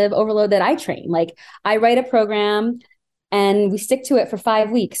progressive overload that I train. Like I write a program and we stick to it for 5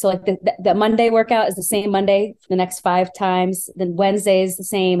 weeks. So like the Monday workout is the same Monday for the next 5 times. Then Wednesday is the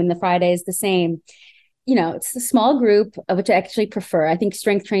same and the Friday is the same. It's a small group, which I actually prefer. I think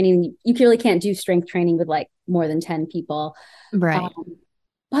strength training, you really can't do strength training with like more than 10 people. Right.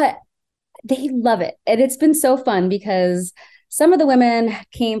 But they love it. And it's been so fun because some of the women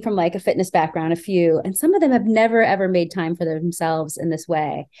came from like a fitness background, a few, and some of them have never, ever made time for themselves in this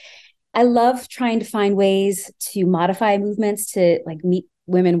way. I love trying to find ways to modify movements to like meet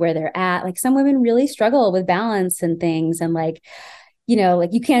women where they're at. Like some women really struggle with balance and things. And like, like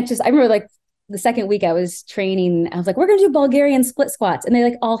you can't just, I remember like the second week I was training, I was like, we're going to do Bulgarian split squats. And they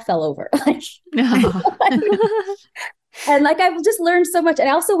like all fell over. And like, I've just learned so much. And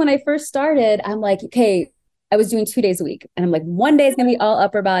also when I first started, I'm like, okay, I was doing 2 days a week. And I'm like, one day is going to be all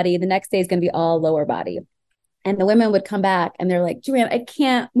upper body. The next day is going to be all lower body. And the women would come back and they're like, Joanne, I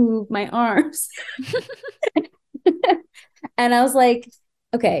can't move my arms. And I was like,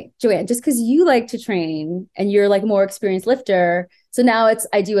 okay, Joanne, just because you like to train and you're like more experienced lifter. So now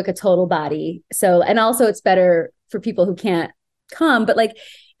I do like a total body. So, and also it's better for people who can't come, but like,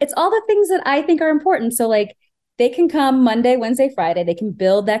 it's all the things that I think are important. So like, they can come Monday, Wednesday, Friday. They can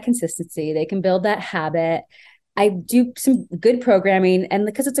build that consistency. They can build that habit. I do some good programming. And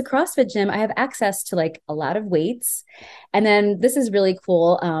because it's a CrossFit gym, I have access to like a lot of weights. And then this is really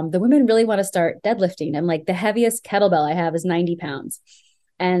cool. The women really want to start deadlifting. And like the heaviest kettlebell I have is 90 pounds.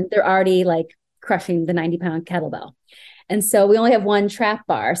 And they're already like crushing the 90-pound kettlebell. And so we only have one trap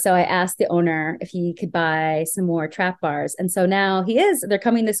bar. So I asked the owner if he could buy some more trap bars. And so now they're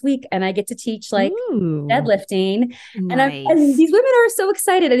coming this week and I get to teach like deadlifting. Nice. And these women are so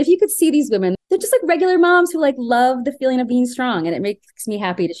excited. And if you could see these women, they're just like regular moms who like love the feeling of being strong. And it makes me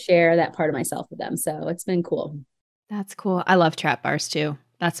happy to share that part of myself with them. So it's been cool. That's cool. I love trap bars too.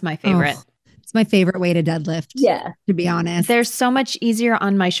 That's my favorite. It's my favorite way to deadlift. Yeah. To be honest. They're so much easier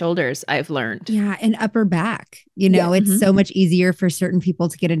on my shoulders, I've learned. Yeah. And upper back, it's so much easier for certain people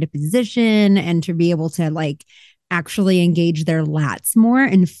to get into position and to be able to like actually engage their lats more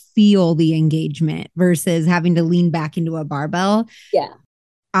and feel the engagement versus having to lean back into a barbell. Yeah.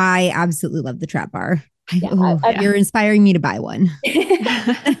 I absolutely love the trap bar. Yeah, You're inspiring me to buy one.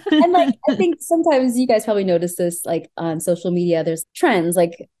 And like, I think sometimes you guys probably notice this, like on social media, there's trends,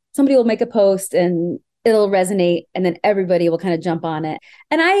 like somebody will make a post and it'll resonate and then everybody will kind of jump on it.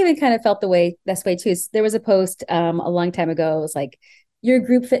 And I even kind of felt this way too. There was a post a long time ago. It was like, your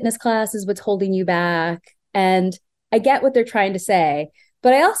group fitness class is what's holding you back. And I get what they're trying to say,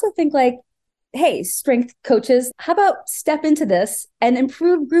 but I also think like, hey, strength coaches, how about step into this and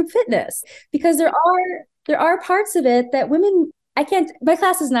improve group fitness? Because there are parts of it that women, my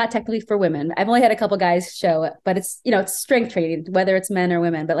class is not technically for women. I've only had a couple guys show it, but it's, it's strength training, whether it's men or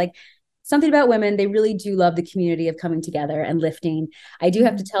women, but like something about women, they really do love the community of coming together and lifting. I do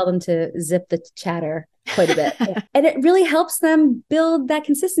have to tell them to zip the chatter quite a bit. And it really helps them build that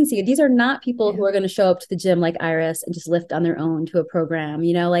consistency. These are not people who are going to show up to the gym like Iris and just lift on their own to a program,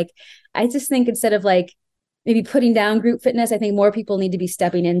 like I just think instead of like maybe putting down group fitness, I think more people need to be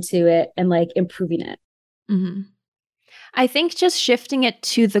stepping into it and like improving it. Mm-hmm. I think just shifting it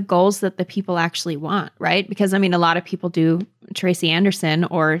to the goals that the people actually want, right? Because I mean, a lot of people do Tracy Anderson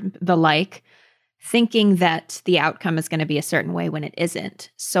or the like, thinking that the outcome is going to be a certain way when it isn't.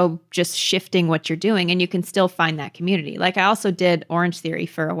 So just shifting what you're doing and you can still find that community. Like I also did Orange Theory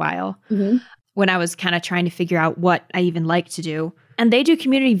for a while when I was kind of trying to figure out what I even like to do. And they do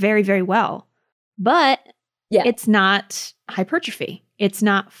community very, very well. But it's not hypertrophy. It's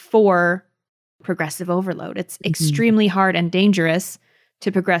not for progressive overload. It's extremely hard and dangerous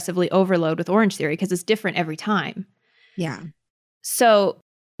to progressively overload with Orange Theory because it's different every time. Yeah. So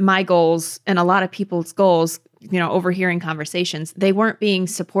my goals and a lot of people's goals, overhearing conversations, they weren't being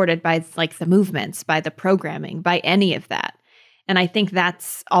supported by like the movements, by the programming, by any of that. And I think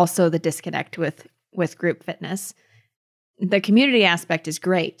that's also the disconnect with group fitness. The community aspect is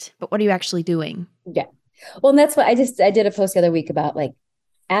great, but what are you actually doing? Yeah. Well, and that's what I did a post the other week about like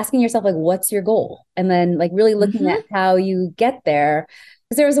asking yourself, like, what's your goal? And then like really looking at how you get there.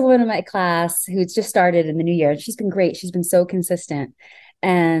 Because there was a woman in my class who's just started in the new year and she's been great. She's been so consistent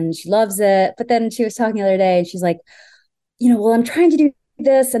and she loves it. But then she was talking the other day and she's like, well, I'm trying to do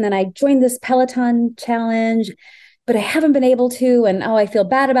this. And then I joined this Peloton challenge, but I haven't been able to. And I feel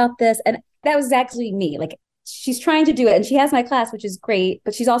bad about this. And that was actually me. Like she's trying to do it and she has my class, which is great,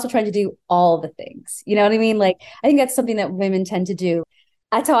 but she's also trying to do all the things. You know what I mean? Like, I think that's something that women tend to do.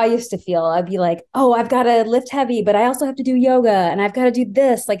 That's how I used to feel. I'd be like, I've got to lift heavy, but I also have to do yoga and I've got to do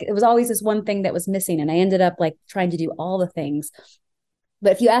this. Like it was always this one thing that was missing. And I ended up like trying to do all the things.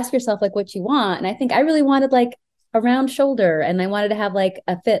 But if you ask yourself like what you want, and I think I really wanted like a round shoulder and I wanted to have like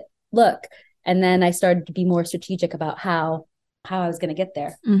a fit look. And then I started to be more strategic about how I was going to get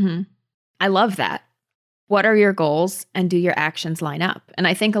there. Mm-hmm. I love that. What are your goals and do your actions line up? And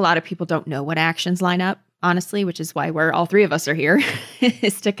I think a lot of people don't know what actions line up, honestly, which is why all three of us are here,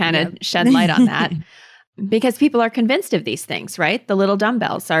 is to kind of shed light on that. Because people are convinced of these things, right? The little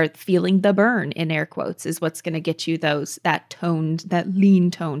dumbbells are feeling the burn, in air quotes, is what's going to get you that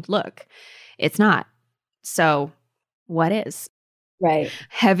lean toned look. It's not. So what is? Right.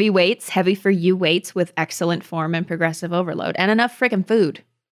 Heavy weights, heavy for you weights with excellent form and progressive overload and enough freaking food.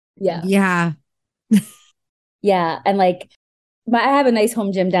 Yeah. Yeah. Yeah. And like, I have a nice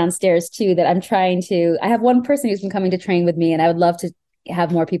home gym downstairs too, that I have one person who's been coming to train with me and I would love to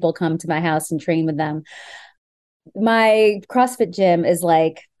have more people come to my house and train with them. My CrossFit gym is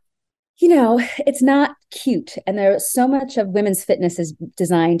like, it's not cute. And there's so much of women's fitness is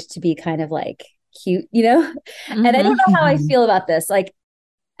designed to be kind of like cute, and I don't know how I feel about this. Like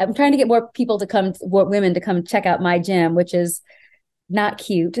I'm trying to get more women to come check out my gym, which is not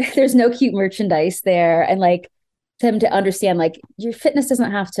cute. There's no cute merchandise there. And like them to understand, like your fitness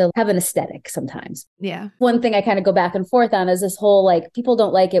doesn't have to have an aesthetic sometimes. Yeah. One thing I kind of go back and forth on is this whole, like, people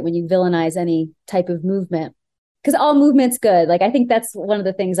don't like it when you villainize any type of movement because all movement's good. Like, I think that's one of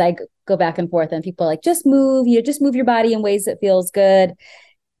the things I go back and forth on. People are like, just move your body in ways that feels good.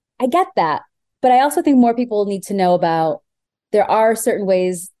 I get that. But I also think more people need to know about there are certain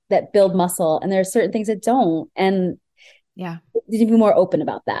ways that build muscle and there are certain things that don't. And yeah, need to be more open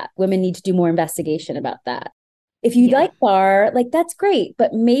about that. Women need to do more investigation about that. If you like bar, like that's great.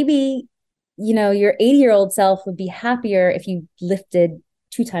 But maybe, your 80-year-old self would be happier if you lifted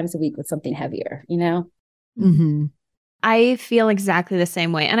 2 times a week with something heavier, Mm-hmm. I feel exactly the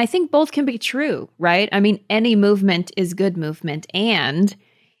same way. And I think both can be true, right? I mean, any movement is good movement. And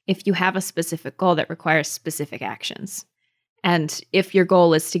if you have a specific goal that requires specific actions. And if your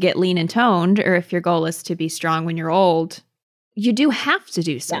goal is to get lean and toned, or if your goal is to be strong when you're old, you do have to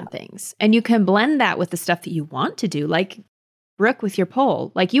do some things. And you can blend that with the stuff that you want to do, like Brooke with your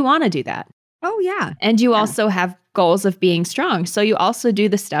pole. Like you want to do that. Oh, yeah. And you also have goals of being strong. So you also do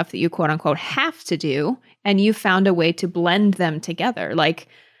the stuff that you quote unquote have to do. And you found a way to blend them together. Like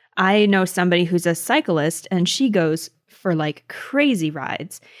I know somebody who's a cyclist and she goes for like crazy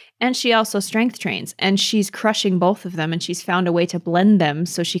rides. And she also strength trains and she's crushing both of them. And she's found a way to blend them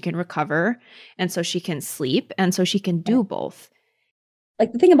so she can recover and so she can sleep and so she can do both.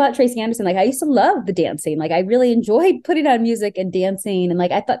 Like the thing about Tracy Anderson, like I used to love the dancing. Like I really enjoyed putting on music and dancing. And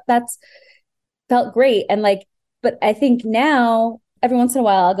like I thought felt great. And like, but I think now every once in a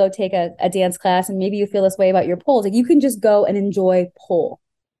while I'll go take a dance class, and maybe you feel this way about your poles. Like you can just go and enjoy pole,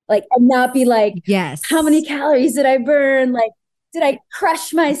 like, and not be like, yes, how many calories did I burn? Like, did I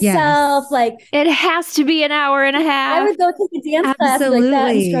crush myself? Yes. Like it has to be an hour and a half. I would go take a dance class and like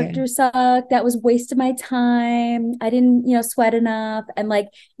that instructor sucked. That was waste of my time. I didn't, sweat enough. And like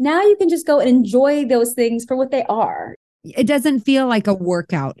now you can just go and enjoy those things for what they are. It doesn't feel like a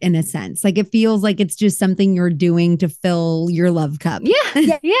workout in a sense. Like it feels like it's just something you're doing to fill your love cup. Yeah,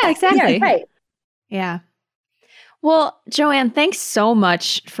 exactly. Yeah, right. Yeah. Well, Joanne, thanks so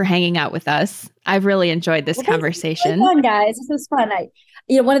much for hanging out with us. I've really enjoyed this conversation. It was fun, guys. This was fun.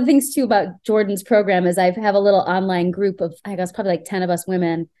 One of the things too about Jordan's program is I have a little online group of, I guess, probably like 10 of us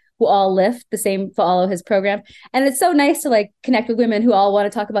women who all lift the same, follow his program. And it's so nice to like connect with women who all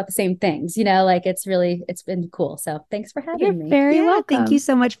want to talk about the same things, like it's been cool. So thanks for having me. Very welcome. Thank you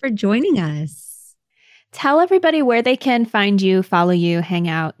so much for joining us. Tell everybody where they can find you, follow you, hang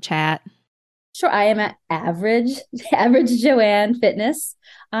out, chat. Sure. I am at average Joanne Fitness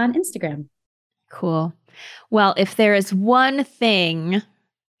on Instagram. Cool. Well, if there is one thing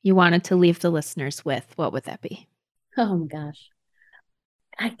you wanted to leave the listeners with, what would that be? Oh my gosh.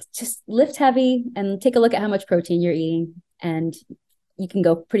 I just lift heavy and take a look at how much protein you're eating, and you can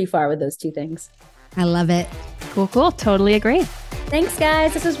go pretty far with those two things. I love it. Cool. Totally agree. Thanks,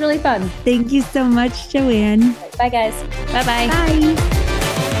 guys. This was really fun. Thank you so much, Joanne. Bye, guys. Bye-bye. Bye.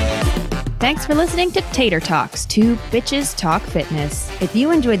 Thanks for listening to Tater Talks, two bitches talk fitness. If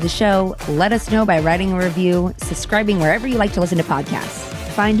you enjoyed the show, let us know by writing a review, subscribing wherever you like to listen to podcasts.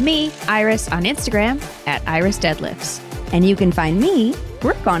 Find me, Iris, on Instagram at Iris Deadlifts. And you can find me,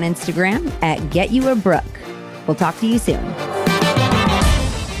 Brooke, on Instagram at GetYouABrooke. We'll talk to you soon.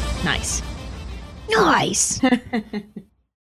 Nice.